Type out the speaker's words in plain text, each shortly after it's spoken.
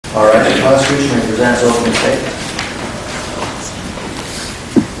All right, the prosecution may present its opening statement.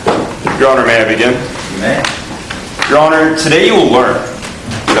 Your Honor, may I begin? You may. Your Honor, today you will learn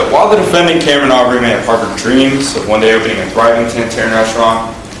that while the defendant Cameron Aubrey may have harbored dreams of one day opening a thriving Tantaran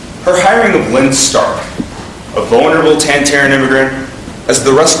restaurant, her hiring of Lynn Stark, a vulnerable Tantaran immigrant, as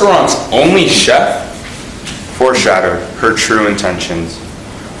the restaurant's only chef, foreshadowed her true intentions.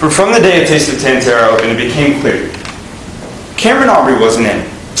 For from the day of Taste of Tantara, and it became clear, Cameron Aubrey wasn't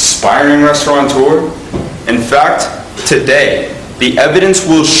an aspiring restaurateur. In fact, today, the evidence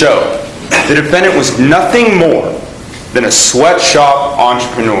will show the defendant was nothing more than a sweatshop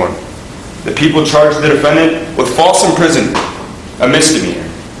entrepreneur. The people charged the defendant with false imprisonment, a misdemeanor,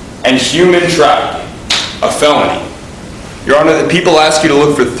 and human trafficking, a felony. Your Honor, the people ask you to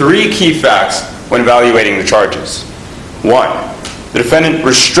look for three key facts when evaluating the charges. 1. The defendant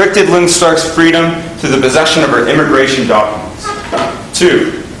restricted Lynn Stark's freedom to the possession of her immigration documents.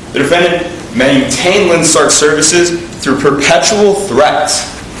 2. The defendant maintained Lynn Stark's services through perpetual threats.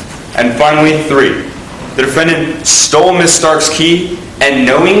 And finally, 3. The defendant stole Ms. Stark's key and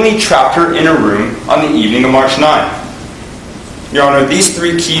knowingly trapped her in a room on the evening of March 9th. Your Honor, these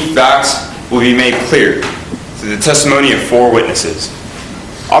three key facts will be made clear through the testimony of 4 witnesses.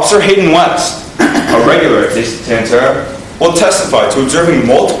 Officer Hayden West, a regular at Taste of Tantara, will testify to observing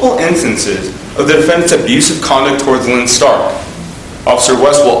multiple instances of the defendant's abusive conduct towards Lynn Stark. Officer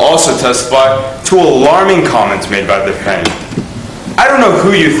West will also testify to alarming comments made by the defendant. I don't know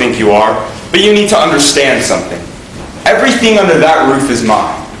who you think you are, but you need to understand something. Everything under that roof is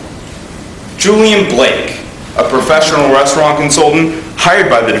mine. Julian Blake, a professional restaurant consultant hired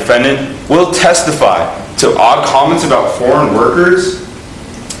by the defendant, will testify to odd comments about foreign workers,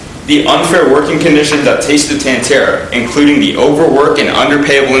 the unfair working conditions at Taste of Tantara, including the overwork and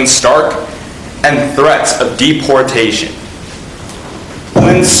underpay of Lynn Stark, and threats of deportation.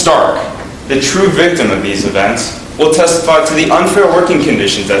 Lynn Stark, the true victim of these events, will testify to the unfair working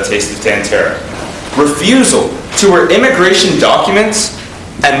conditions at Taste of Tantara, refusal to her immigration documents,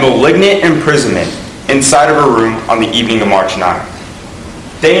 and malignant imprisonment inside of her room on the evening of March 9th.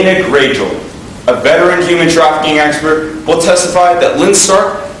 Dana Gragel, a veteran human trafficking expert, will testify that Lynn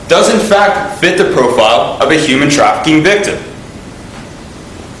Stark does in fact fit the profile of a human trafficking victim.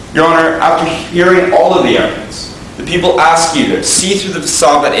 Your Honor, after hearing all of the evidence, the people ask you to see through the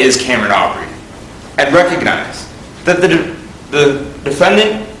facade that is Cameron Aubrey and recognize that the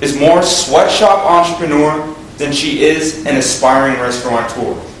defendant is more sweatshop entrepreneur than she is an aspiring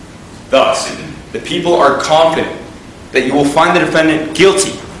restaurateur. Thus, the people are confident that you will find the defendant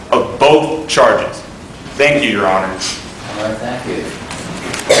guilty of both charges. Thank you, Your Honors. All right, thank you.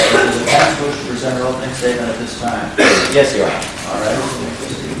 Does the defense wish to present her opening statement at this time? Yes, Your Honor. All right, proceed.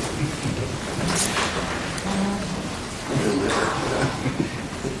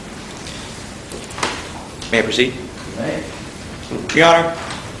 May I proceed? You may. Your Honor,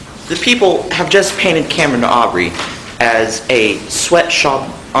 the people have just painted Cameron Aubrey as a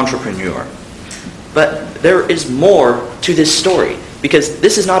sweatshop entrepreneur. But there is more to this story, because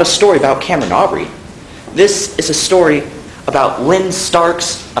this is not a story about Cameron Aubrey. This is a story about Lynn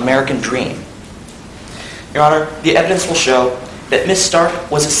Stark's American dream. Your Honor, the evidence will show that Ms. Stark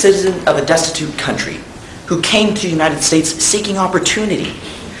was a citizen of a destitute country who came to the United States seeking opportunity.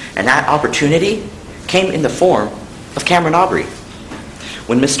 And that opportunity came in the form of Cameron Aubrey.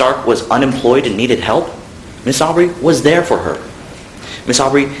 When Ms. Stark was unemployed and needed help, Ms. Aubrey was there for her. Ms.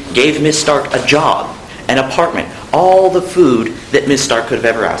 Aubrey gave Ms. Stark a job, an apartment, all the food that Ms. Stark could have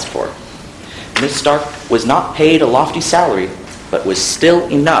ever asked for. Ms. Stark was not paid a lofty salary, but was still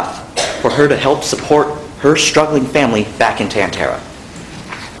enough for her to help support her struggling family back in Tantara.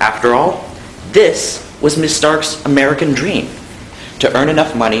 After all, this was Ms. Stark's American dream, to earn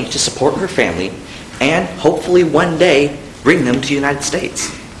enough money to support her family and hopefully one day bring them to the United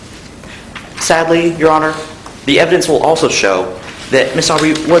States. Sadly, Your Honor, the evidence will also show that Ms.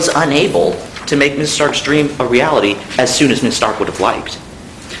 Aubrey was unable to make Ms. Stark's dream a reality as soon as Ms. Stark would have liked.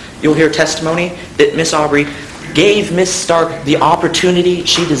 You'll hear testimony that Ms. Aubrey gave Ms. Stark the opportunity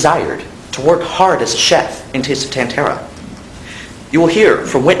she desired to work hard as a chef in Taste of Tantara. You will hear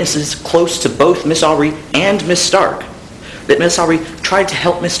from witnesses close to both Ms. Aubrey and Ms. Stark that Ms. Aubrey tried to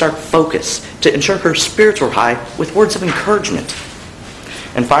help Ms. Stark focus to ensure her spirits were high with words of encouragement.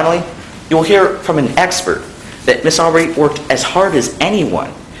 And finally, you will hear from an expert that Ms. Aubrey worked as hard as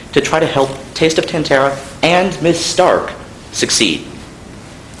anyone to try to help Taste of Tantara and Ms. Stark succeed.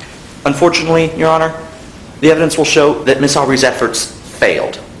 Unfortunately, Your Honor, the evidence will show that Ms. Aubrey's efforts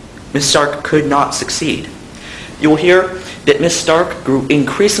failed. Ms. Stark could not succeed. You will hear that Ms. Stark grew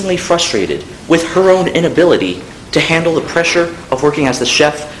increasingly frustrated with her own inability to handle the pressure of working as the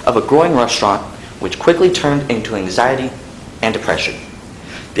chef of a growing restaurant, which quickly turned into anxiety and depression.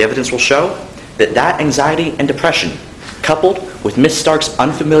 The evidence will show that that anxiety and depression, coupled with Miss Stark's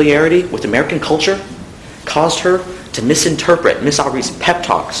unfamiliarity with American culture, caused her to misinterpret Miss Aubrey's pep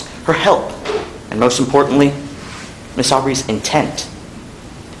talks, her help, and most importantly, Miss Aubrey's intent.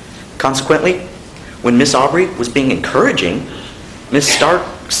 Consequently, when Miss Aubrey was being encouraging, Miss Stark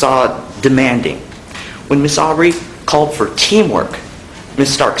saw demanding. When Miss Aubrey called for teamwork,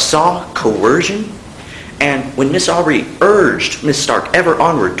 Miss Stark saw coercion. And when Miss Aubrey urged Miss Stark ever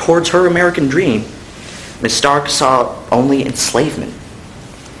onward towards her American dream, Miss Stark saw only enslavement.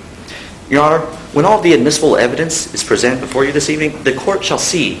 Your Honor, when all the admissible evidence is presented before you this evening, the court shall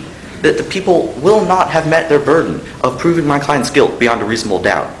see that the people will not have met their burden of proving my client's guilt beyond a reasonable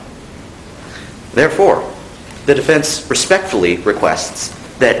doubt. Therefore, the defense respectfully requests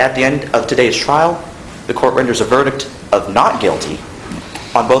that at the end of today's trial, the court renders a verdict of not guilty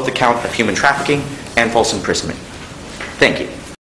on both the count of human trafficking and false imprisonment. Thank you.